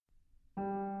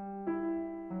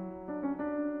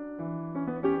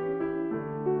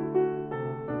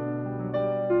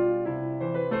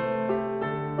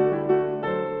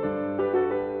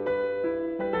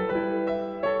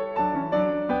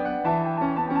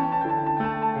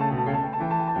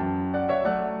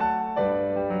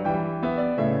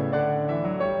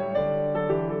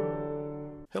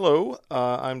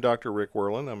I'm Dr. Rick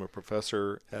Werlin. I'm a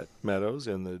professor at Meadows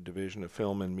in the Division of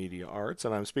Film and Media Arts,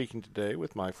 and I'm speaking today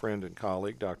with my friend and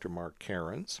colleague, Dr. Mark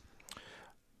Cairns.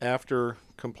 After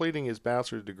completing his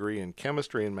bachelor's degree in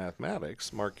chemistry and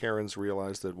mathematics, Mark Cairns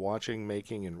realized that watching,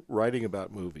 making, and writing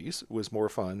about movies was more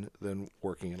fun than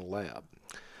working in a lab.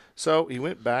 So he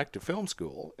went back to film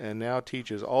school and now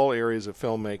teaches all areas of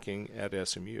filmmaking at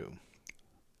SMU.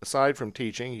 Aside from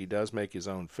teaching, he does make his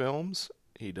own films.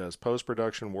 He does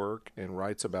post-production work and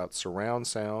writes about surround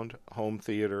sound, home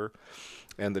theater,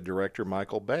 and the director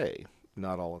Michael Bay.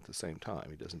 Not all at the same time.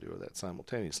 He doesn't do that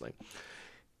simultaneously.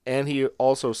 And he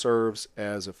also serves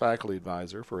as a faculty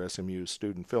advisor for SMU's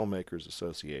Student Filmmakers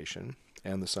Association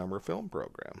and the Summer Film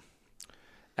Program.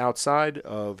 Outside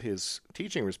of his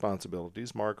teaching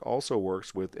responsibilities, Mark also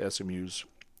works with SMU's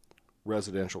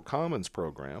Residential Commons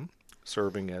program,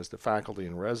 serving as the faculty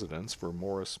in residence for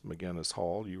Morris McGinnis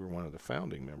Hall. You were one of the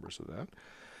founding members of that.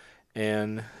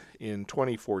 And in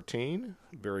 2014,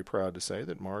 very proud to say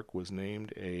that Mark was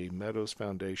named a Meadows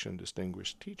Foundation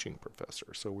Distinguished Teaching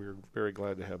Professor. So we're very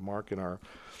glad to have Mark in our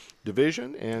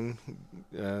division, and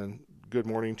good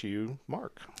morning to you,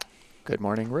 Mark. Good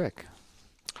morning, Rick.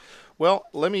 Well,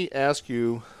 let me ask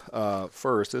you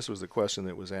first. This was a question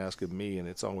that was asked of me, and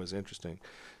it's always interesting.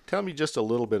 Tell me just a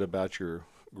little bit about your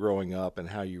growing up and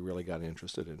how you really got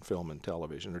interested in film and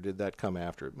television, or did that come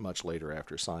much later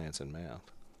after science and math?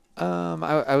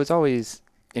 I was always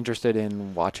interested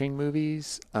in watching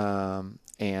movies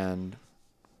and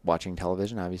watching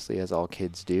television, obviously, as all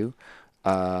kids do.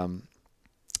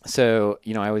 So,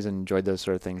 I always enjoyed those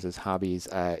sort of things as hobbies.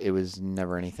 It was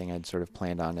never anything I'd sort of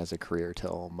planned on as a career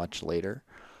till much later.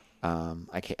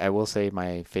 I will say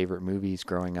my favorite movies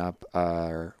growing up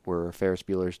were Ferris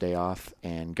Bueller's Day Off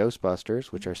and Ghostbusters,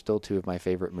 which are still two of my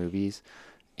favorite movies.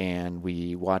 And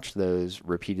we watched those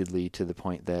repeatedly to the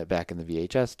point that back in the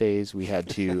VHS days, we had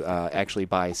to actually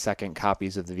buy second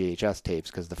copies of the VHS tapes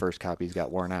because the first copies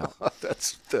got worn out.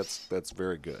 That's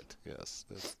very good. Yes,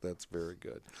 that's very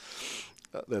good.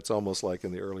 That's almost like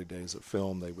in the early days of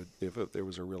film. They would, if there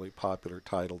was a really popular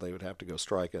title, they would have to go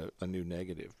strike a new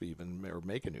negative, or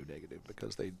make a new negative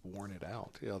because they'd worn it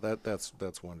out.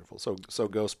 That's wonderful. So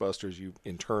Ghostbusters, you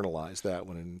internalize that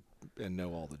one and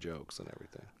know all the jokes and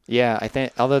everything. Yeah, I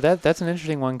think, although that's an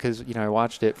interesting one because, I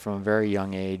watched it from a very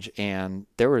young age, and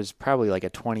there was probably like a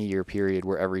 20-year period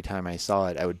where every time I saw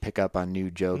it, I would pick up on new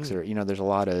jokes or, there's a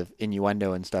lot of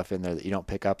innuendo and stuff in there that you don't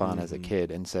pick up on as a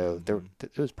kid. And so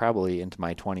it was probably into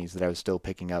my 20s that I was still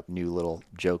picking up new little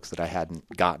jokes that I hadn't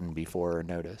gotten before or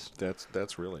noticed.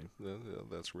 That's really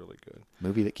good.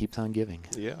 Movie that keeps on giving.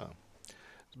 Yeah.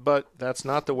 But that's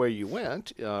not the way you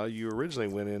went. You originally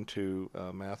went into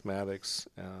mathematics,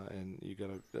 and you got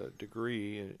a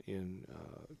degree in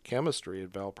chemistry at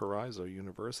Valparaiso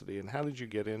University. And how did you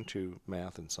get into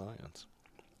math and science?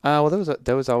 Well,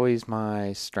 that was always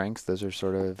my strengths. Those are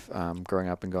sort of growing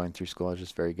up and going through school. I was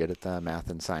just very good at the math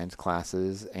and science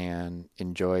classes and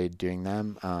enjoyed doing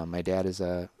them. My dad is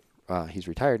he's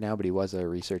retired now, but he was a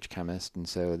research chemist, and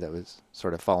so that was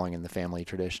sort of following in the family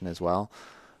tradition as well.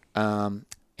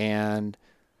 And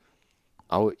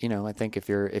I think if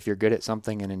you're good at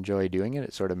something and enjoy doing it,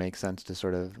 it sort of makes sense to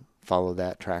sort of follow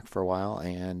that track for a while.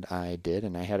 And I did,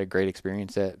 and I had a great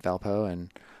experience at Valpo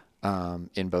and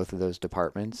in both of those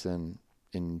departments, and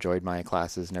enjoyed my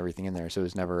classes and everything in there. So it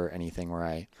was never anything where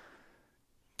I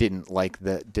didn't like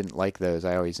those.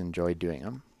 I always enjoyed doing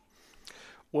them.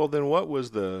 Well, then, what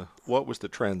was the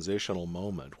transitional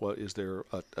moment? What is there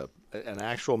an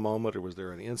actual moment, or was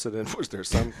there an incident? Was there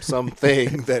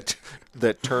something that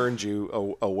turned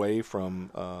you away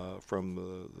from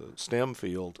the STEM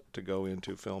field to go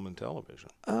into film and television?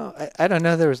 Oh, I don't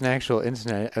know. There was an actual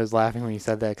incident. I was laughing when you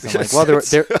said that because I'm like, well,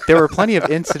 there were plenty of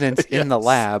incidents in the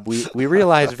lab. We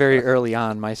realized very early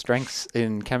on my strengths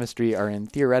in chemistry are in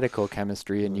theoretical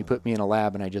chemistry, and you put me in a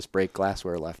lab and I just break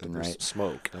glassware left and right.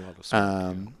 Smoke. A lot of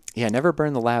smoke. Yeah, never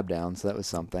burned the lab down, so that was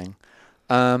something.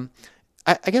 I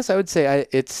guess I would say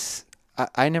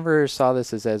I never saw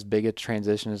this as big a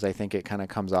transition as I think it kind of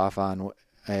comes off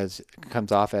as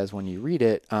when you read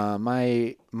it.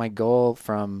 My goal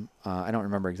from I don't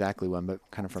remember exactly when, but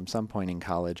kind of from some point in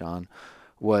college on,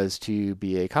 was to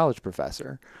be a college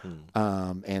professor.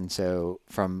 And so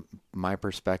from my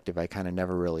perspective, I kind of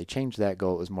never really changed that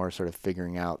goal. It was more sort of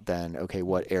figuring out then, okay,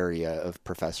 what area of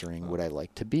professoring would I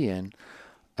like to be in?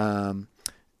 I'd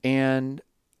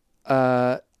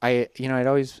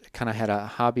always kind of had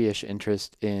a hobbyish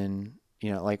interest in,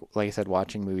 like I said,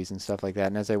 watching movies and stuff like that.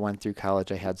 And as I went through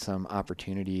college, I had some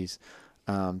opportunities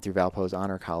through Valpo's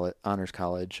Honors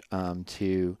College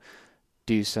to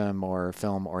do some more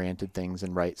film-oriented things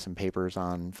and write some papers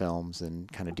on films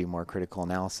and kind of do more critical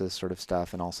analysis sort of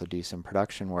stuff, and also do some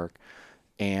production work.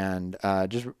 And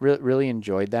just really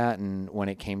enjoyed that. And when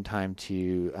it came time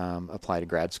to apply to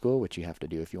grad school, which you have to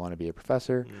do if you want to be a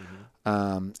professor,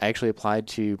 I actually applied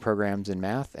to programs in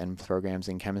math and programs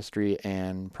in chemistry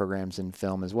and programs in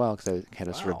film as well, because I had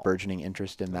a sort of burgeoning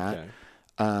interest in that.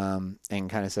 And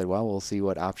kind of said, well, we'll see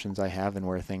what options I have and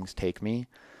where things take me.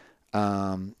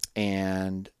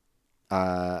 And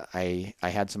I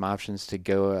had some options to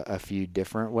go a few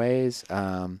different ways.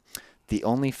 The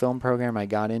only film program I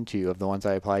got into of the ones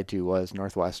I applied to was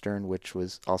Northwestern, which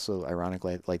was also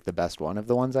ironically like the best one of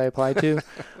the ones I applied to.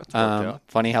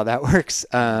 Funny how that works.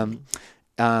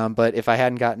 But if I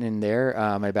hadn't gotten in there,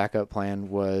 my backup plan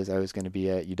was I was going to be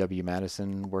at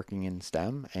UW-Madison working in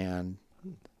STEM, and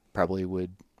probably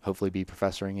would hopefully be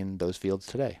professoring in those fields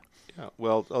today. Yeah,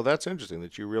 well, that's interesting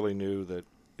that you really knew that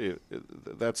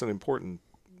that's an important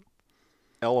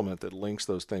element that links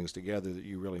those things together, that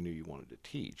you really knew you wanted to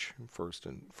teach first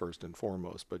and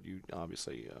foremost, but you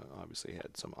obviously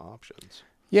had some options.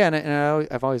 Yeah, and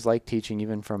I've always liked teaching,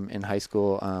 even from in high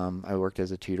school. I worked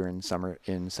as a tutor in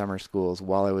summer schools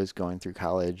while I was going through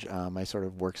college. My sort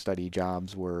of work study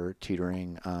jobs were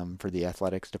tutoring for the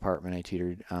athletics department. I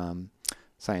tutored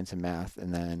science and math,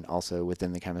 and then also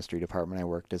within the chemistry department, I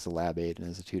worked as a lab aide and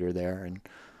as a tutor there. And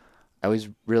I always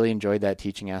really enjoyed that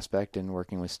teaching aspect and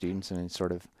working with students, and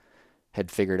sort of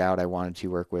had figured out I wanted to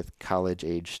work with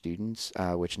college-age students,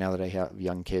 which now that I have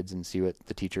young kids and see what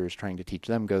the teacher is trying to teach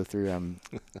them go through, I'm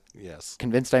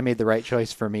convinced I made the right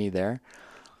choice for me there.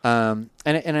 And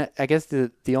I guess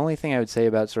the only thing I would say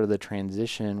about sort of the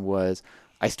transition was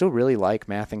I still really like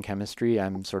math and chemistry.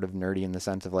 I'm sort of nerdy in the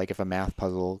sense of, like, if a math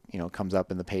puzzle, comes up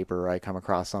in the paper, or I come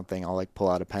across something, I'll like pull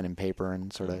out a pen and paper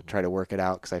and sort of try to work it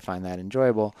out because I find that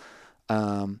enjoyable.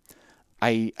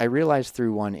 I realized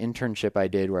through one internship I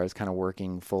did where I was kind of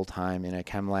working full time in a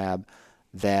chem lab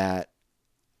that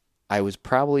I was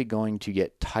probably going to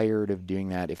get tired of doing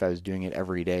that if I was doing it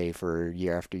every day for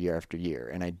year after year after year.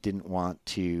 And I didn't want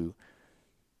to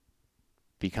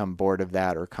become bored of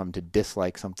that or come to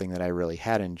dislike something that I really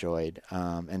had enjoyed.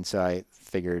 And so I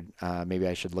figured maybe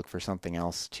I should look for something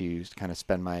else to kind of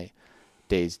spend my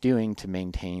days doing to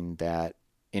maintain that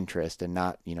interest and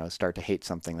not, start to hate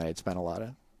something that I'd spent a lot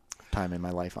of time in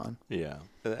my life on. Yeah.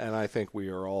 And I think we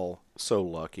are all so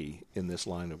lucky in this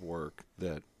line of work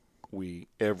that we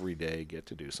every day get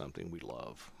to do something we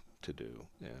love to do,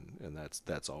 and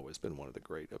that's always been one of the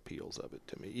great appeals of it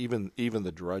to me. Even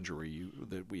the drudgery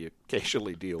that we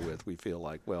occasionally deal with, we feel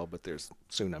like, well, but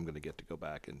soon I'm going to get to go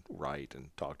back and write and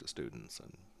talk to students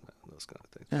and those kind of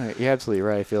things. No, you're absolutely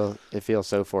right. I feel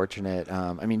so fortunate.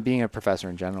 Being a professor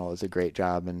in general is a great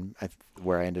job, and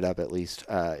where I ended up at least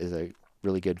is a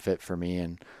really good fit for me.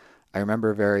 And I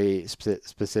remember very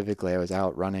specifically, I was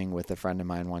out running with a friend of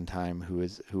mine one time who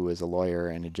was a lawyer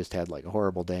and had just had like a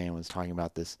horrible day and was talking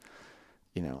about this,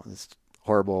 this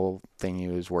horrible thing he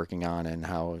was working on and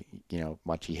how,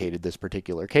 much he hated this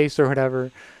particular case or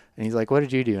whatever. And he's like, "What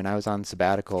did you do?" And I was on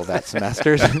sabbatical that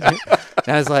semester. And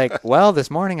I was like, "Well, this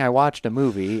morning I watched a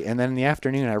movie, and then in the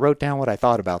afternoon I wrote down what I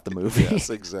thought about the movie." Yes,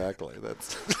 exactly.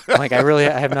 That's like I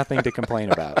have nothing to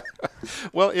complain about.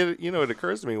 Well, it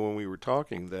occurs to me when we were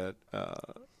talking that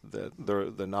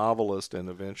the novelist and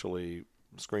eventually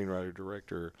screenwriter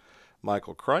director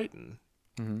Michael Crichton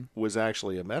was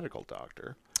actually a medical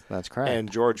doctor. That's correct. And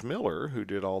George Miller, who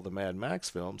did all the Mad Max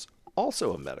films,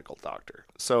 also a medical doctor.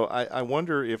 So I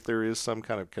wonder if there is some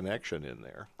kind of connection in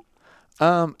there.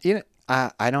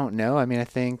 I don't know. I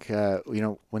think,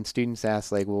 when students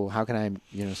ask, like, well, how can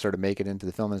I, sort of make it into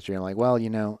the film industry? I'm like, well,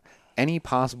 any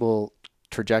possible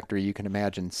trajectory you can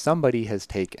imagine, somebody has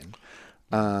taken.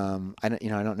 I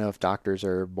don't know if doctors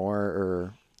are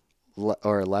more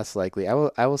or less likely.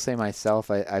 I will say myself,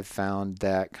 I've found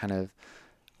that kind of,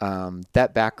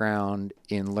 that background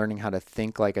in learning how to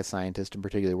think like a scientist and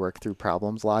particularly work through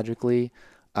problems logically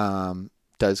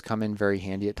does come in very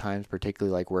handy at times,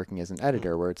 particularly like working as an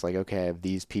editor, where it's like, okay, I have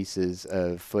these pieces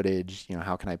of footage,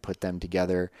 how can I put them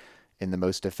together in the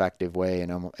most effective way,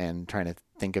 and trying to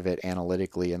think of it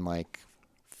analytically and like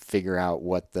figure out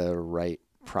what the right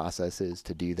process is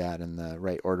to do that and the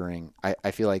right ordering. I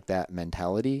feel like that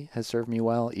mentality has served me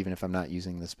well, even if I'm not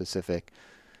using the specific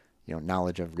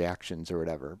knowledge of reactions or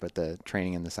whatever, but the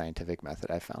training in the scientific method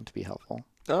I found to be helpful.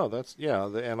 Oh,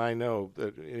 and I know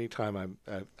that anytime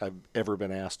I've ever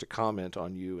been asked to comment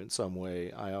on you in some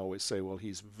way, I always say, well,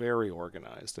 he's very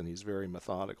organized and he's very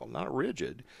methodical, not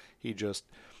rigid. He just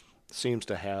seems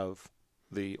to have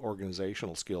the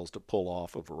organizational skills to pull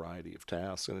off a variety of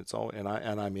tasks, and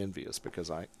I'm envious because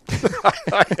I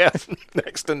I have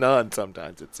next to none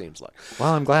sometimes, it seems like.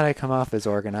 Well, I'm glad I come off as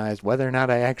organized, whether or not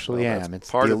I actually am.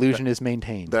 It's the illusion is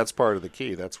maintained. That's part of the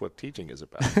key. That's what teaching is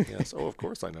about. Yes. Oh, of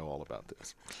course I know all about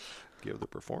this. Give the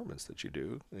performance that you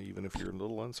do, even if you're a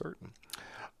little uncertain.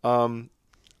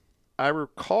 I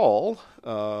recall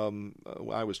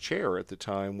I was chair at the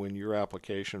time when your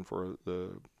application for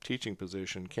the teaching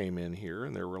position came in here,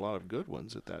 and there were a lot of good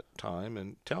ones at that time.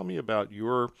 And tell me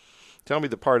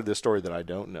the part of this story that I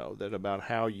don't know, that about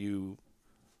how you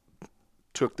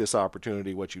took this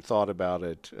opportunity, what you thought about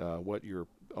it, what your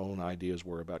own ideas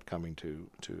were about coming to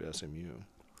SMU.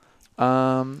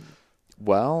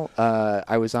 Well,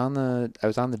 I was on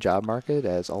the job market,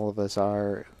 as all of us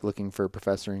are, looking for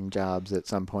professoring jobs at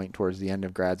some point towards the end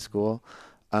of grad school.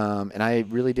 And I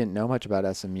really didn't know much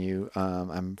about SMU.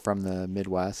 I'm from the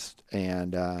Midwest,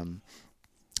 and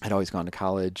I'd always gone to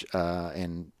college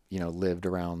and lived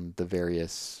around the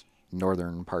various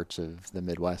northern parts of the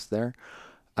Midwest there.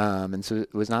 And so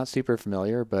it was not super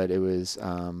familiar, but it was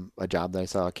a job that I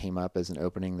saw came up as an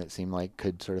opening that seemed like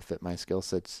could sort of fit my skill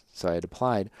sets, so I had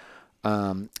applied.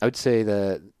 I would say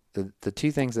the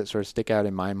two things that sort of stick out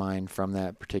in my mind from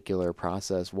that particular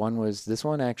process. One was this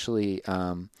one actually,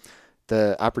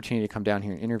 the opportunity to come down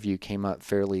here and interview came up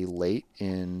fairly late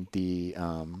in the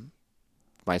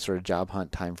my sort of job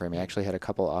hunt time frame. I actually had a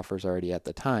couple offers already at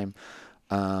the time.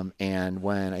 And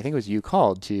when I think it was you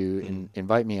called to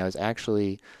invite me, I was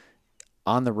actually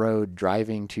on the road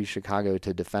driving to Chicago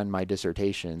to defend my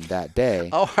dissertation that day.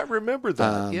 Oh, I remember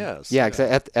that. Yes. Yeah, because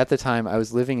at the time I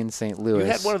was living in St. Louis. You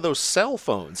had one of those cell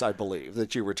phones, I believe,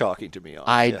 that you were talking to me on.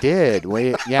 I did.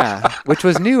 Which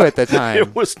was new at the time.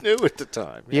 It was new at the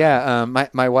time. Yeah.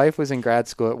 My wife was in grad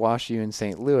school at WashU in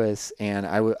St. Louis, and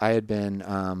I had been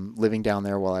living down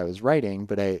there while I was writing,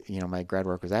 but my grad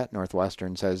work was at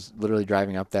Northwestern, so I was literally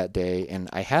driving up that day, and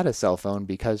I had a cell phone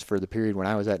because for the period when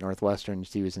I was at Northwestern,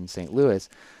 she was in St. Louis.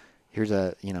 Here's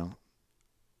a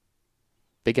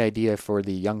big idea for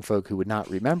the young folk who would not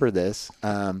remember this.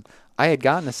 I had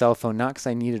gotten a cell phone not because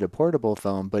I needed a portable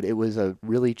phone, but it was a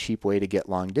really cheap way to get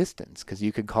long distance because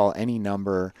you could call any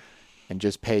number and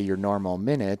just pay your normal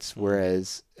minutes,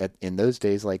 whereas in those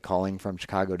days, like calling from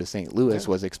Chicago to St. Louis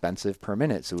was expensive per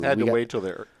minute. So had to wait till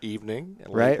the evening,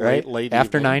 late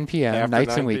after evening, 9 p.m., after nights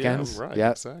 9 and weekends. Right,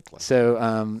 yep. Exactly.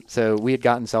 So we had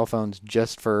gotten cell phones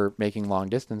just for making long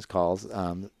distance calls.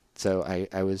 So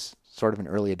I was sort of an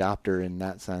early adopter in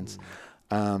that sense.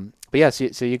 But yeah,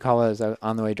 so you call us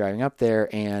on the way driving up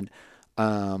there, and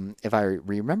if I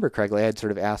remember correctly, I had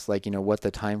sort of asked what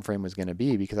the time frame was going to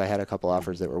be because I had a couple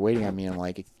offers that were waiting on me. I'm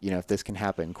like, if this can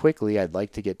happen quickly, I'd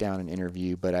like to get down and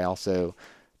interview, but I also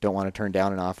don't want to turn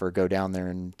down an offer, go down there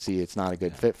and see it's not a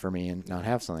good fit for me and not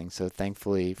have something. So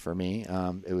thankfully for me,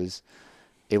 it was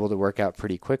able to work out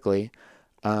pretty quickly.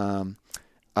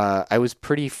 I was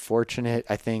pretty fortunate.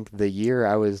 I think the year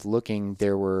I was looking,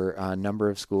 there were a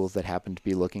number of schools that happened to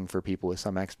be looking for people with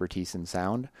some expertise in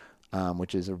sound.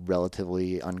 Which is a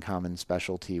relatively uncommon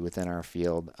specialty within our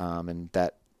field, and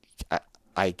that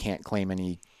I can't claim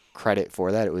any credit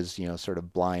for that. It was sort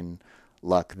of blind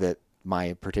luck that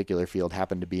my particular field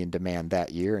happened to be in demand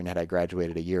that year, and had I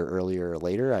graduated a year earlier or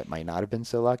later, I might not have been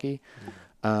so lucky.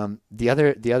 The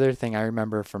other thing I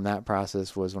remember from that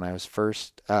process was when I was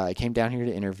first I came down here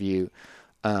to interview.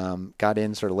 Got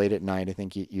in sort of late at night. I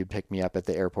think you picked me up at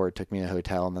the airport, took me to a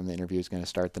hotel, and then the interview was going to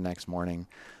start the next morning.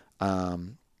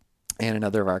 And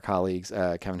another of our colleagues,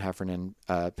 Kevin Heffernan,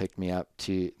 picked me up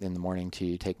in the morning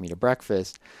to take me to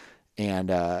breakfast. And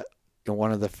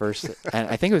one of the first, and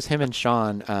I think it was him and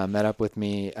Sean met up with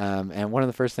me. And one of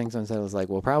the first things I said was like,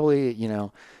 well, probably, do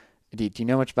you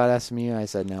know much about SMU? I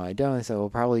said, no, I don't. They said, well,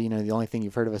 probably, the only thing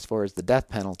you've heard of us for is the death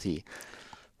penalty.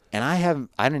 And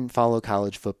I didn't follow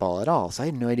college football at all, so I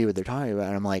had no idea what they're talking about.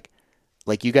 And I'm like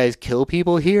you guys kill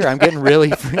people here? I'm getting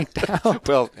really freaked out.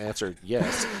 Well, answer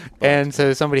yes. And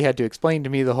so somebody had to explain to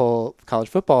me the whole college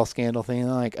football scandal thing. And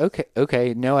I'm like,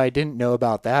 okay, no, I didn't know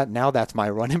about that. Now that's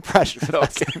my one impression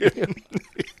of SMU.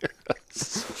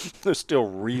 They're still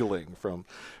reeling from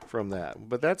that.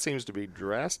 But that seems to be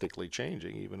drastically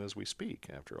changing even as we speak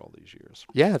after all these years.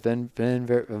 Yeah, it's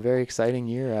been a very exciting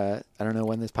year. I don't know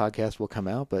when this podcast will come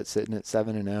out, but sitting at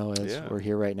 7-0 as we're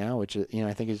here right now, which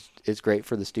I think is great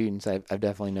for the students. I've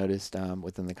definitely noticed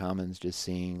within the Commons just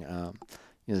seeing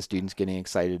the students getting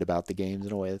excited about the games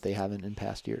in a way that they haven't in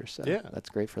past years. So that's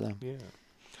great for them.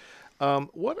 Yeah.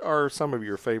 What are some of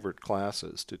your favorite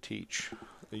classes to teach?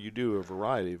 You do a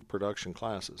variety of production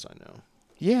classes, I know.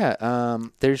 Yeah,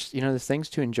 there's things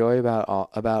to enjoy about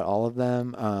all of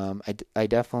them. I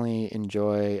definitely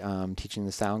enjoy teaching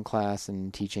the sound class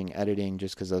and teaching editing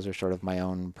just because those are sort of my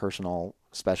own personal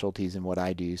specialties in what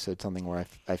I do. So it's something where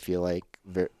I feel like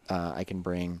I can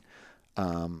bring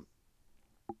um,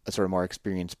 a sort of more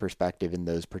experienced perspective in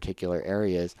those particular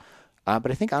areas. But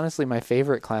I think honestly, my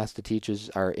favorite class to teach is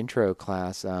our intro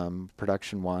class,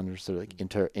 production one, or sort of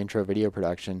like intro video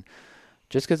production,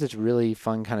 just because it's really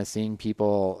fun kind of seeing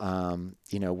people,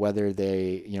 whether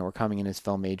they, were coming in as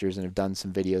film majors and have done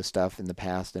some video stuff in the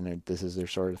past, and this is their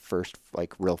sort of first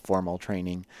like real formal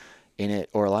training in it,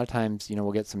 or a lot of times,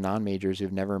 we'll get some non-majors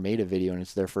who've never made a video and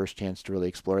it's their first chance to really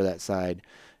explore that side.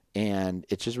 And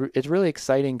it's really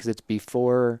exciting because it's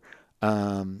before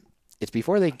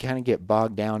they kind of get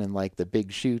bogged down in like the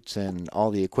big shoots and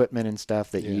all the equipment and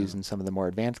stuff that you use in some of the more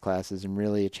advanced classes, and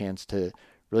really a chance to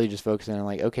really just focus on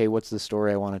like, okay, what's the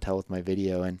story I want to tell with my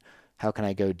video and how can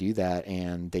I go do that?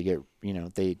 And they get,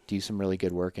 they do some really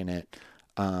good work in it,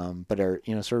 but are,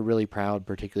 sort of really proud,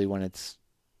 particularly when it's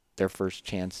their first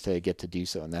chance to get to do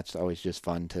so. And that's always just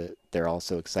fun they're all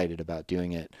so excited about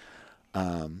doing it.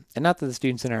 And not that the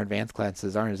students in our advanced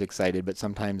classes aren't as excited, but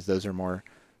sometimes those are more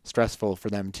stressful for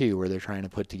them too, where they're trying to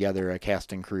put together a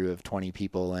cast and crew of 20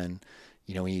 people, and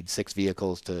we need 6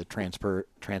 vehicles to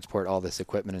transport all this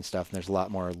equipment and stuff, and there's a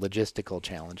lot more logistical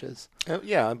challenges.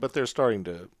 Yeah, but they're starting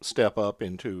to step up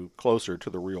into closer to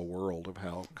the real world of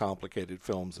how complicated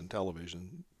films and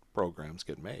television programs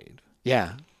get made.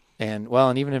 Yeah, and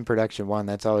even in production one,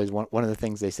 that's always one of the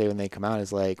things they say when they come out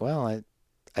is like, well, I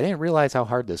didn't realize how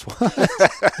hard this was.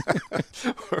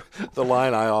 The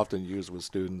line I often use with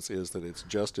students is that it's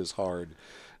just as hard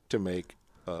to make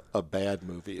a bad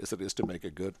movie as it is to make a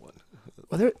good one.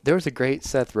 Well, there was a great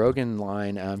Seth Rogen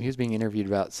line. He was being interviewed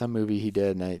about some movie he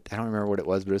did, and I don't remember what it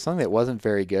was, but it was something that wasn't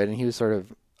very good, and he was sort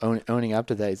of owning up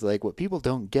to that. He's like, what people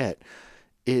don't get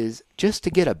is just to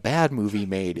get a bad movie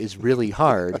made is really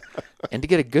hard, and to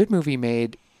get a good movie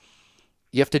made,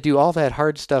 you have to do all that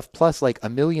hard stuff plus like a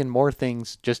million more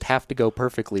things just have to go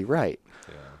perfectly right.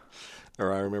 Yeah.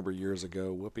 Or I remember years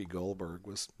ago, Whoopi Goldberg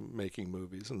was making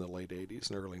movies in the late 80s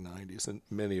and early 90s, and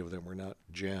many of them were not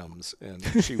gems. And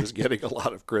she was getting a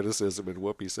lot of criticism, and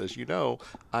Whoopi says,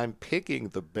 I'm picking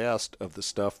the best of the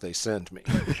stuff they send me.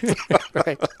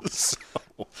 Right.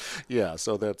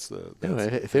 So that's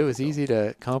if it was easy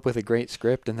to come up with a great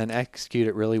script and then execute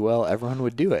it really well, everyone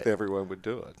would do it. Everyone would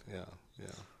do it, yeah.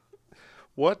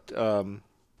 What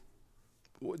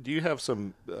do you have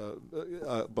some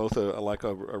both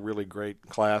a really great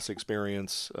class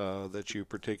experience that you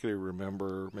particularly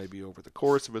remember, maybe over the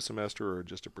course of a semester or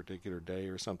just a particular day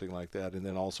or something like that? And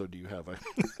then also, do you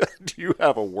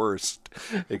have a worst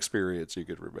experience you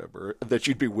could remember that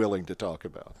you'd be willing to talk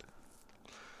about?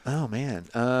 Oh man,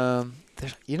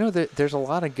 there's a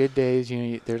lot of good days.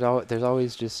 There's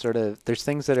always just sort of there's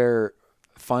things that are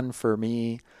fun for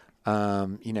me.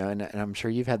 And I'm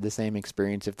sure you've had the same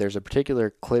experience. If there's a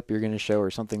particular clip you're going to show or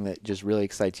something that just really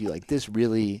excites you, like this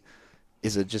really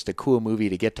is just a cool movie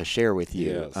to get to share with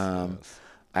you. Yes.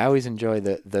 I always enjoy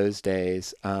those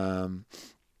days. I'm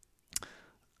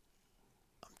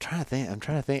trying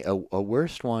to think. A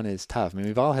worst one is tough. I mean,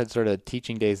 we've all had sort of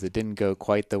teaching days that didn't go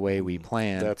quite the way we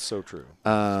planned. That's so true.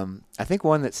 I think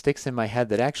one that sticks in my head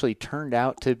that actually turned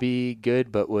out to be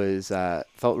good, but was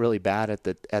felt really bad at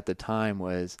the time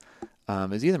was it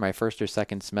was either my first or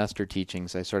second semester teaching.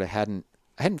 So I sort of hadn't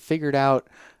figured out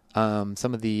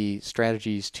some of the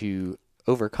strategies to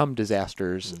overcome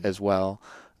disasters as well,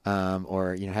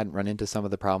 or hadn't run into some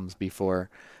of the problems before.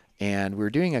 And we were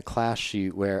doing a class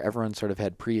shoot where everyone sort of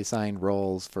had pre-assigned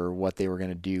roles for what they were going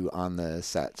to do on the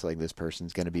set. So like this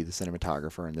person's going to be the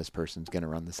cinematographer and this person's going to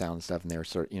run the sound stuff. And they were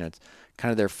it's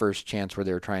kind of their first chance where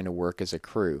they were trying to work as a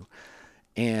crew.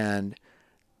 And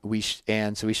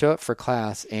so we show up for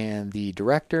class, and the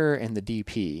director and the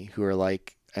DP, who are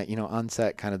like, on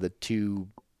set kind of the two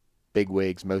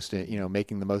bigwigs,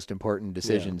 making the most important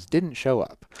decisions, didn't show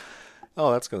up.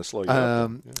 Oh, that's going to slow you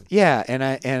up. Yeah,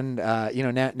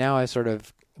 now I sort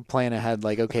of plan ahead,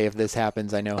 like, okay, if this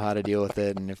happens, I know how to deal with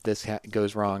it, and if this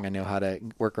goes wrong, I know how to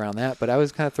work around that. But I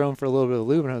was kind of thrown for a little bit of a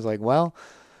loop, and I was like, well,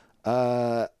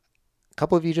 a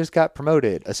couple of you just got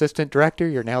promoted. Assistant director,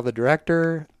 you're now the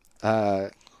director.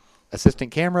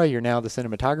 Assistant camera, you're now the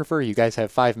cinematographer. You guys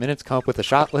have 5 minutes, come up with a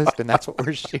shot list, and that's what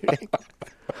we're shooting.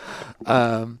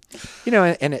 And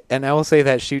I will say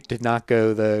that shoot did not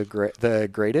go the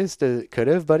greatest it could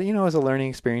have, but it was a learning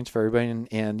experience for everybody.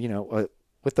 And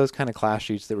with those kind of class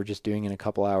shoots that we're just doing in a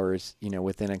couple hours,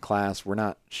 within a class, we're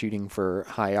not shooting for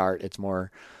high art. It's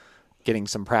more getting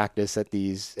some practice at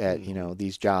these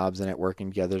jobs and at working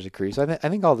together as a crew. So I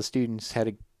think all the students had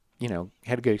a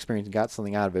good experience and got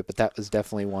something out of it, but that was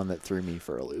definitely one that threw me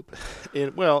for a loop.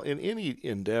 In any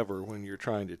endeavor, when you're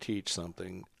trying to teach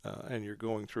something and you're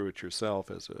going through it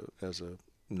yourself as a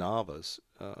novice,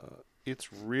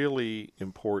 it's really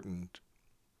important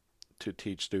to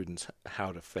teach students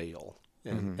how to fail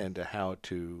and to how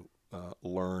to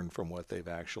learn from what they've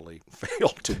actually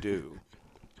failed to do,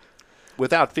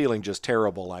 without feeling just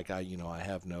terrible, like I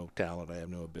have no talent, I have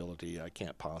no ability, I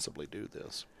can't possibly do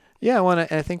this. Yeah, well,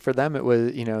 and I think for them it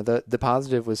was, the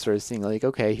positive was sort of seeing like,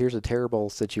 okay, here's a terrible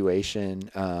situation,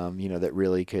 that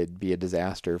really could be a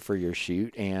disaster for your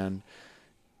shoot, and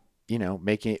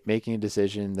making a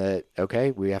decision that,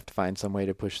 okay, we have to find some way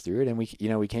to push through it. And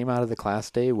we came out of the class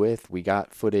day we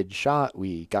got footage shot,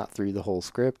 we got through the whole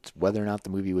script, whether or not the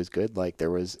movie was good, like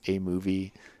there was a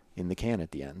movie in the can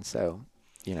at the end. So,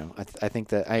 I think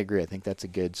that I agree. I think that's a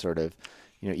good sort of,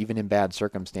 even in bad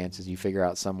circumstances, you figure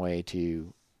out some way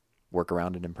to work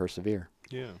around it and persevere.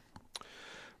 Yeah.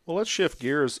 Well, let's shift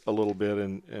gears a little bit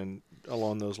and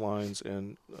along those lines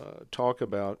and talk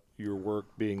about your work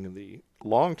being the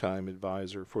longtime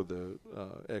advisor for the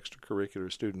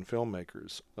Extracurricular Student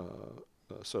Filmmakers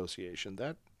Association.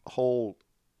 That whole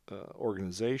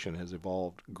organization has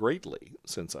evolved greatly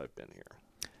since I've been here.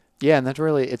 Yeah, and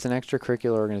it's an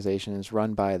extracurricular organization. It's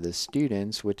run by the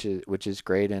students, which is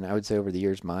great. And I would say over the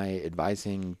years, my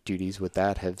advising duties with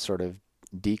that have sort of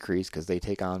decreased because they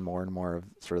take on more and more of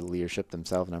sort of the leadership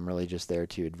themselves, and I'm really just there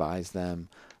to advise them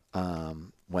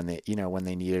when they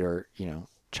need it, or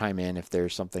chime in if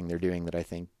there's something they're doing that I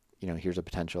think here's a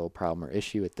potential problem or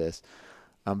issue with this.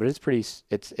 But it's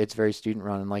very student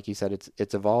run, and like you said,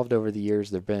 it's evolved over the years.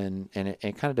 There've been, and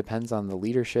it kind of depends on the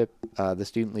leadership, the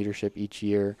student leadership each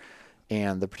year,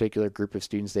 and the particular group of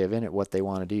students they have in it, what they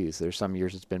want to do. So there's some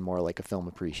years it's been more like a film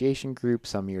appreciation group.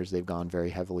 Some years they've gone very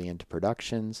heavily into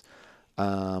productions.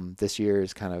 This year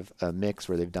is kind of a mix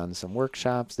where they've done some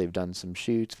workshops, they've done some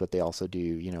shoots, but they also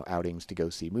do outings to go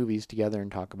see movies together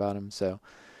and talk about them. So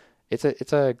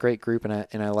it's a great group, and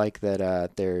I like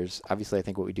that there's obviously, I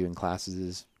think what we do in classes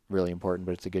is really important,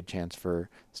 but it's a good chance for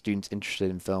students interested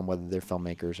in film, whether they're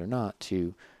filmmakers or not,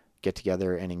 to get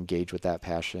together and engage with that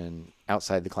passion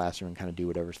outside the classroom and kind of do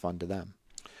whatever's fun to them.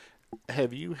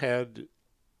 Have you had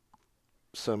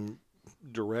some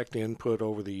direct input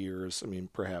over the years? I mean,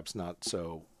 perhaps not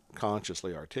so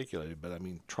consciously articulated, but I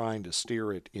mean, trying to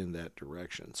steer it in that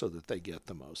direction so that they get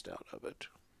the most out of it.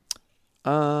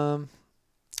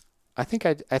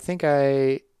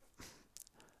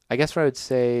 I guess what I would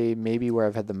say maybe where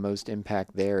I've had the most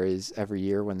impact there is every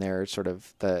year when they're sort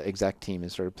of, the exec team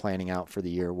is sort of planning out for the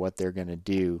year what they're going to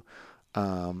do.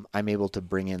 I'm able to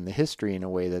bring in the history in a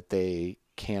way that they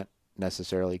can't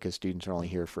necessarily, because students are only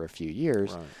here for a few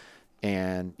years. Right.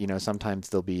 And, sometimes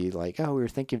they'll be like, oh, we were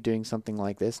thinking of doing something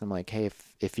like this. And I'm like, hey,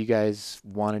 if you guys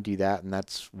want to do that and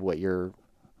that's what your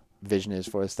vision is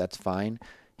for us, that's fine.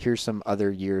 Here's some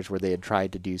other years where they had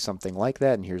tried to do something like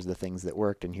that, and here's the things that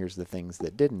worked, and here's the things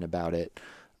that didn't about it,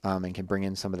 and can bring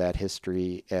in some of that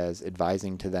history as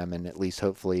advising to them, and at least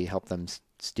hopefully help them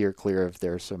steer clear if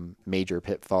there are some major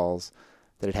pitfalls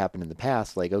that had happened in the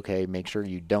past. Like, okay, make sure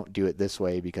you don't do it this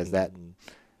way because that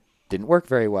didn't work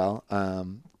very well,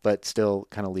 but still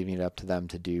kind of leaving it up to them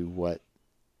to do what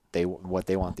they want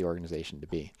the organization to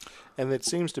be. And it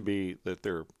seems to be that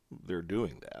they're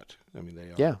doing that. I mean,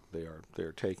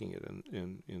 they're taking it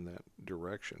in that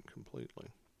direction completely.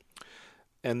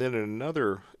 And then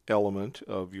another element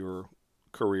of your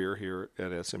career here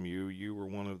at SMU, you were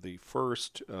one of the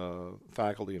first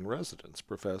faculty in residence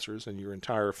professors, and your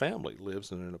entire family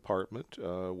lives in an apartment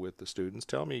with the students.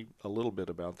 Tell me a little bit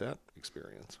about that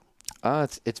experience.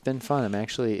 It's been fun. I'm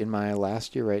actually in my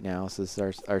last year right now, so this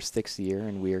is our 6th year,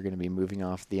 and we are going to be moving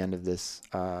off the end of this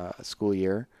school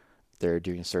year. They're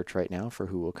doing a search right now for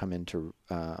who will come in to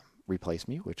replace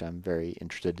me, which I'm very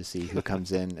interested to see who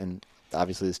comes in, and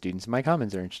obviously the students in my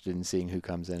commons are interested in seeing who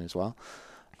comes in as well.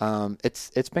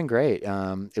 It's been great.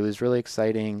 It was really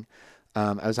exciting.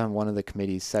 I was on one of the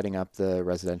committees setting up the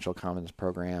residential commons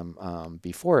program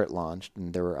before it launched,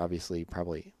 and there were obviously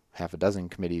probably half a dozen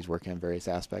committees working on various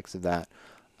aspects of that.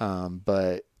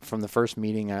 But from the first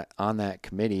meeting on that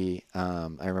committee,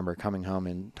 I remember coming home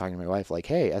and talking to my wife, like,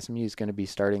 hey, SMU is going to be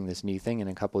starting this new thing in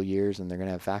a couple of years, and they're going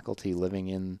to have faculty living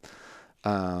in,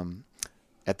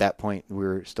 at that point, we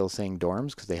were still saying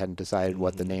dorms because they hadn't decided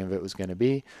what the name of it was going to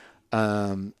be.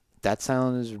 That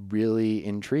sounds really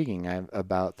intriguing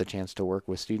about the chance to work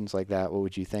with students like that. What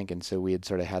would you think? And so we had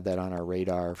sort of had that on our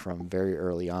radar from very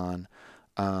early on.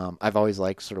 I've always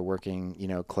liked sort of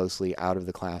working, closely out of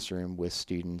the classroom with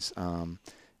students,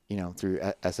 through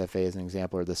SFA as an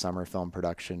example, or the summer film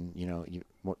production,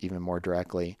 even more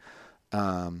directly.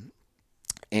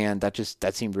 And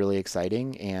that seemed really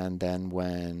exciting. And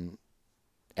then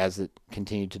as it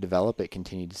continued to develop, it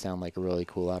continued to sound like a really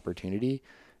cool opportunity.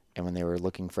 And when they were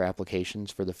looking for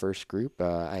applications for the first group,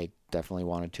 I definitely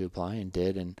wanted to apply and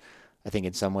did. And I think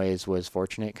in some ways was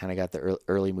fortunate, kind of got the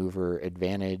early mover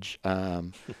advantage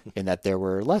in that there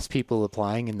were less people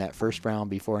applying in that first round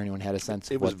before anyone had a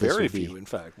sense of what this would be. It was very few, in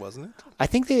fact, wasn't it? I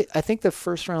think the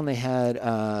first round they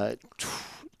had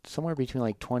somewhere between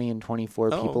like 20 and 24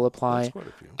 people apply. That's quite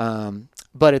a few.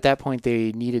 But at that point,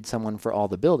 they needed someone for all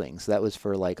the buildings. That was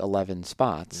for like 11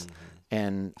 spots.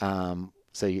 And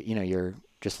so, you're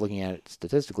just looking at it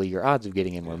statistically, your odds of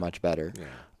getting in were much better.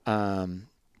 Yeah.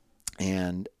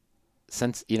 And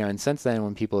since then,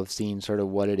 when people have seen sort of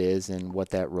what it is and what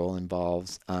that role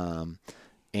involves,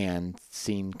 and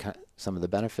seen some of the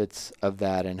benefits of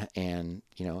that, and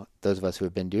those of us who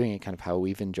have been doing it, kind of how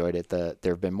we've enjoyed it. There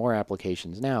have been more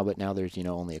applications now, but now there's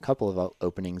only a couple of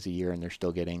openings a year, and they're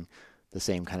still getting the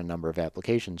same kind of number of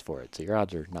applications for it. So your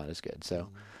odds are not as good. So,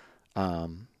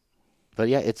 but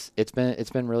yeah, it's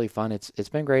been really fun. It's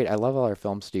been great. I love all our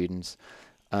film students.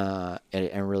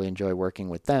 And really enjoy working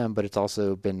with them, but it's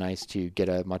also been nice to get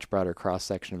a much broader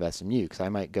cross-section of SMU, because I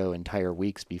might go entire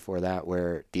weeks before that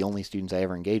where the only students I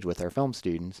ever engage with are film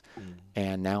students,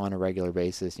 and now on a regular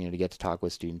basis, to get to talk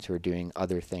with students who are doing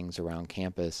other things around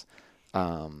campus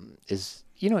is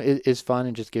fun,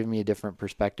 and just giving me a different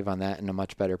perspective on that and a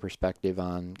much better perspective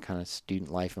on kind of student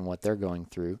life and what they're going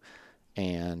through,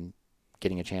 and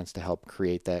getting a chance to help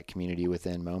create that community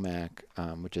within MOMAC,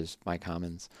 which is My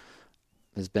Commons.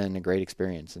 Has been a great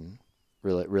experience and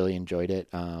really enjoyed it.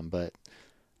 But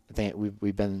I think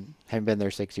haven't been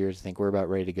there 6 years. I think we're about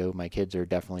ready to go. My kids are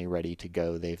definitely ready to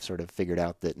go. They've sort of figured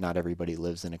out that not everybody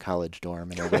lives in a college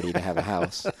dorm and are ready to have a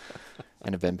house,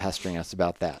 and have been pestering us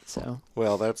about that. So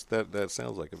well, that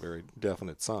sounds like a very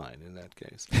definite sign in that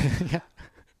case.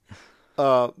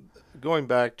 Yeah. Going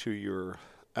back to your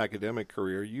academic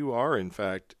career, you are in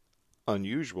fact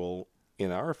unusual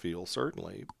in our field,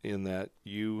 certainly, in that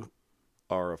you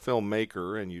are a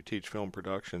filmmaker and you teach film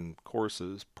production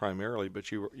courses primarily,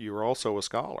 but you're also a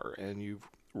scholar, and you've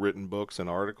written books and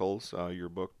articles. Your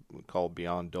book called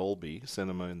Beyond Dolby,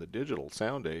 Cinema in the Digital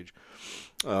Sound Age,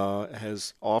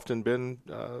 has often been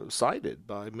cited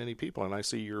by many people, and I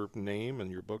see your name and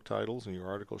your book titles and your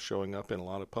articles showing up in a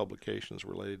lot of publications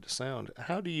related to sound.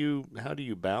 How do you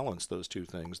balance those two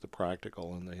things, the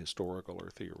practical and the historical or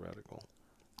theoretical?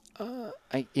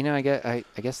 I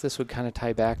guess this would kind of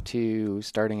tie back to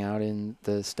starting out in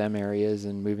the STEM areas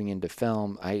and moving into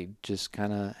film. I just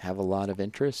kind of have a lot of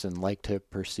interests and like to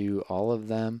pursue all of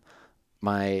them.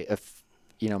 My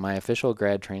official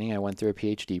grad training, I went through a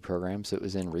PhD program, so it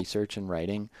was in research and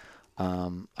writing.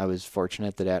 I was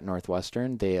fortunate that at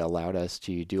Northwestern, they allowed us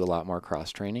to do a lot more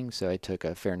cross-training, so I took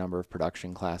a fair number of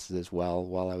production classes as well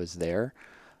while I was there,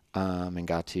 and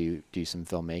got to do some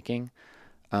filmmaking.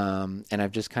 And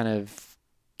I've just kind of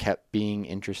kept being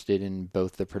interested in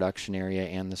both the production area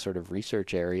and the sort of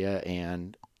research area.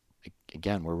 And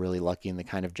again, we're really lucky in the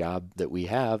kind of job that we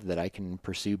have that I can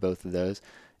pursue both of those.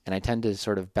 And I tend to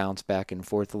sort of bounce back and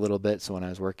forth a little bit. So when I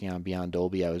was working on Beyond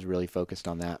Dolby, I was really focused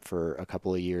on that for a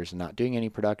couple of years and not doing any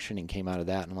production, and came out of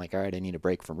that. And I'm like, all right, I need a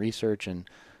break from research, and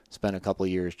spent a couple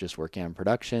of years just working on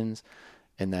productions.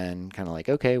 And then kind of like,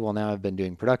 okay, well, now I've been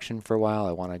doing production for a while.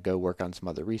 I want to go work on some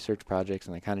other research projects.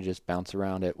 And I kind of just bounce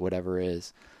around at whatever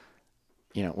is,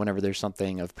 whenever there's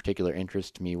something of particular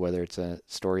interest to me, whether it's a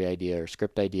story idea or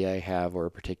script idea I have, or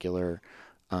a particular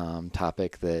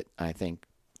topic that I think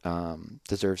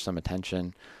deserves some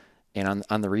attention. And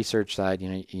on the research side,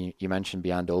 you mentioned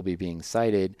Beyond Dolby being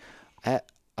cited. I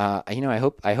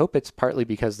hope it's partly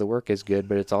because the work is good,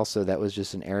 but it's also that was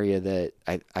just an area that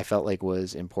I felt like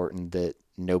was important that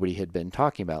nobody had been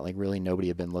talking about. Like really nobody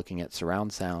had been looking at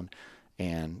surround sound,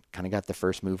 and kind of got the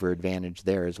first mover advantage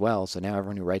there as well. So now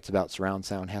everyone who writes about surround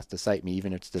sound has to cite me,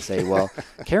 even if it's to say, well,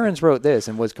 Karen's wrote this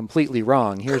and was completely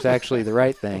wrong. Here's actually the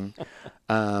right thing.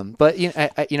 But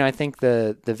I think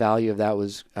the value of that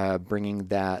was bringing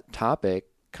that topic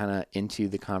kind of into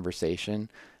the conversation.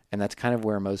 And that's kind of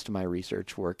where most of my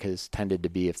research work has tended to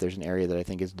be. If there's an area that I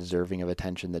think is deserving of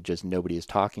attention that just nobody is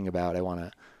talking about, I want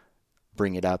to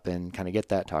bring it up and kind of get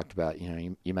that talked about.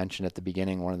 You mentioned at the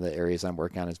beginning, one of the areas I'm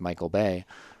working on is Michael Bay.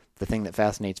 The thing that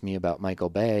fascinates me about Michael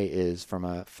Bay is from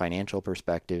a financial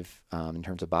perspective, in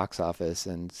terms of box office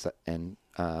and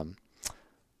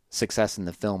success in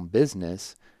the film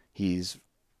business, he's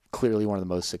clearly one of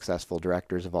the most successful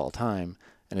directors of all time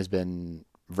and has been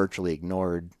virtually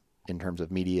ignored in terms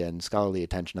of media and scholarly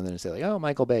attention, and then to say like, oh,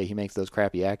 Michael Bay, he makes those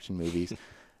crappy action movies.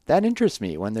 That interests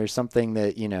me when there's something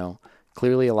that,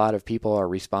 clearly a lot of people are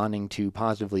responding to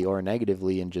positively or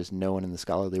negatively, and just no one in the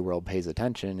scholarly world pays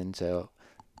attention. And so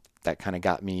that kind of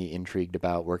got me intrigued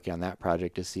about working on that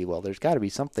project to see, well, there's got to be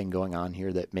something going on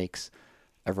here that makes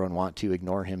everyone want to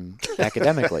ignore him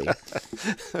academically.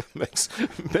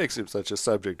 makes him such a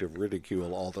subject of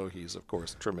ridicule, although he's, of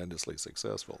course, tremendously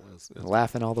successful.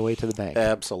 Laughing all the way to the bank.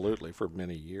 Absolutely, for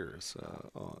many years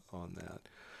on that.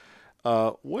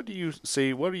 What do you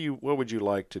see? What would you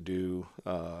like to do?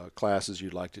 Classes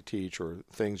you'd like to teach, or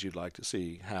things you'd like to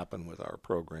see happen with our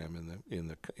program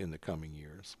in the coming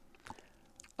years?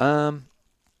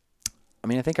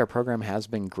 I think our program has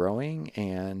been growing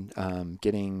and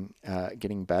getting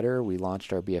better. We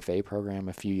launched our BFA program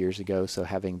a few years ago, so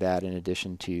having that in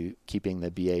addition to keeping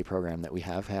the BA program that we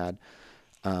have had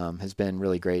has been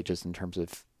really great, just in terms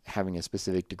of having a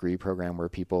specific degree program where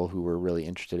people who were really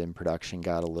interested in production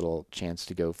got a little chance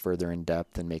to go further in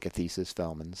depth and make a thesis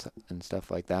film and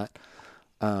stuff like that.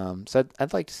 So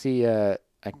I'd like to see, I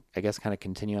guess, kind of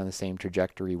continue on the same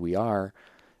trajectory we are.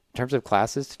 In terms of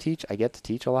classes to teach, I get to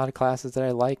teach a lot of classes that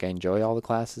I like. I enjoy all the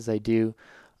classes I do.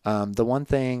 The one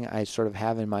thing I sort of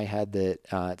have in my head that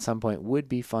at some point would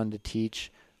be fun to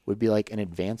teach would be like an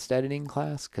advanced editing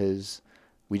class, because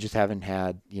we just haven't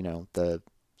had, the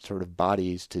sort of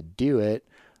bodies to do it.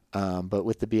 But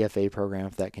with the BFA program,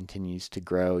 if that continues to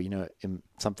grow,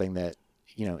 something that,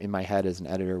 in my head as an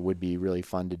editor would be really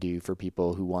fun to do for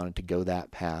people who wanted to go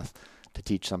that path, to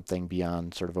teach something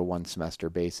beyond sort of a one semester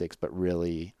basics, but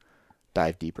really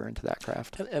dive deeper into that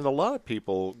craft. And a lot of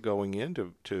people going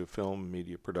into film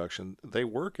media production, they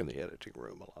work in the editing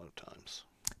room a lot of times.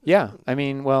 Yeah. I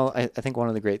think one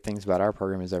of the great things about our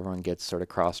program is everyone gets sort of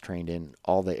cross-trained in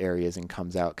all the areas and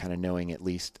comes out kind of knowing at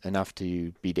least enough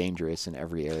to be dangerous in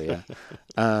every area.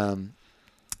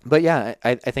 But yeah,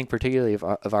 I think particularly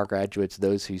of our graduates,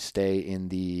 those who stay in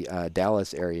the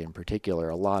Dallas area in particular,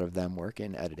 a lot of them work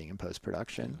in editing and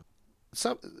post-production.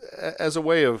 So, as a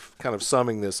way of kind of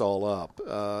summing this all up,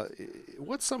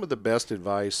 what's some of the best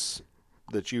advice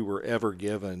that you were ever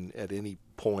given at any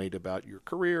point about your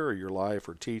career or your life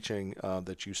or teaching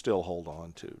that you still hold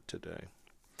on to today?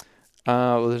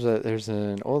 Well, there's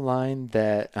an old line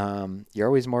that you're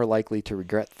always more likely to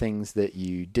regret things that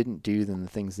you didn't do than the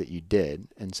things that you did.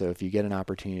 And so if you get an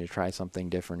opportunity to try something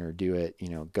different or do it,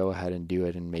 go ahead and do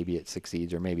it, and maybe it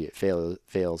succeeds or maybe it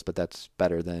fails, but that's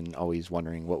better than always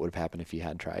wondering what would have happened if you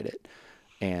had tried it.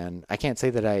 And I can't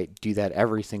say that I do that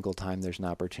every single time there's an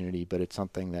opportunity, but it's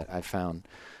something that I've found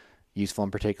useful,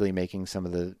 and particularly making some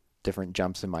of the different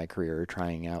jumps in my career,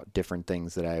 trying out different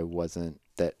things that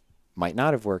that might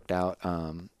not have worked out.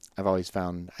 I've always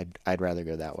found I'd rather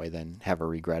go that way than have a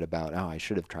regret about, I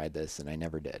should have tried this and I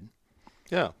never did.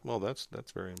 Yeah, well, that's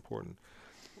very important.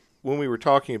 When we were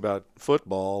talking about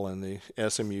football and the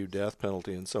SMU death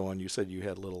penalty and so on, you said you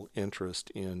had little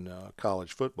interest in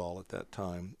college football at that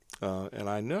time, and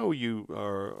I know you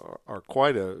are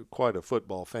quite a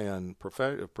football fan,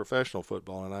 professional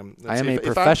football. And I am a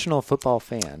professional football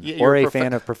fan, or a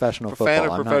fan of professional football. Fan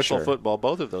of professional football,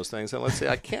 both of those things. And let's see,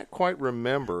 I can't quite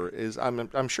remember.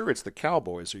 I'm sure it's the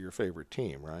Cowboys are your favorite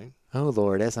team, right? Oh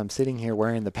Lord, as I'm sitting here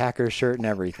wearing the Packers shirt and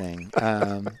everything.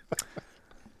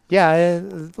 Yeah,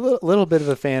 a little bit of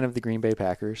a fan of the Green Bay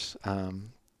Packers,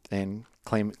 and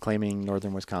claiming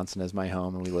northern Wisconsin as my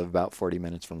home, and we live about 40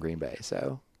 minutes from Green Bay.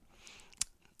 So,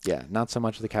 yeah, not so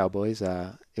much the Cowboys.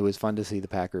 It was fun to see the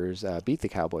Packers beat the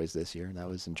Cowboys this year, and that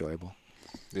was enjoyable.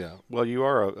 Yeah, well, you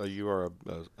are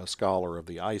a scholar of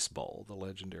the Ice Bowl, the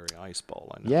legendary Ice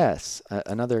Bowl. I know. Yes,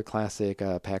 another classic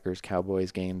Packers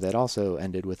Cowboys game that also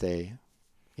ended with a,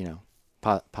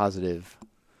 positive.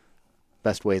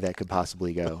 Best way that could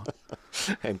possibly go.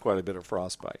 And quite a bit of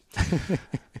frostbite.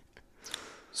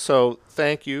 So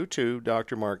thank you to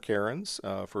Dr. Mark Cairns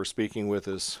for speaking with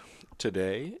us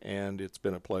today, and it's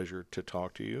been a pleasure to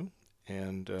talk to you.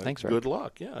 And thanks, good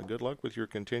luck. Yeah, good luck with your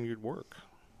continued work.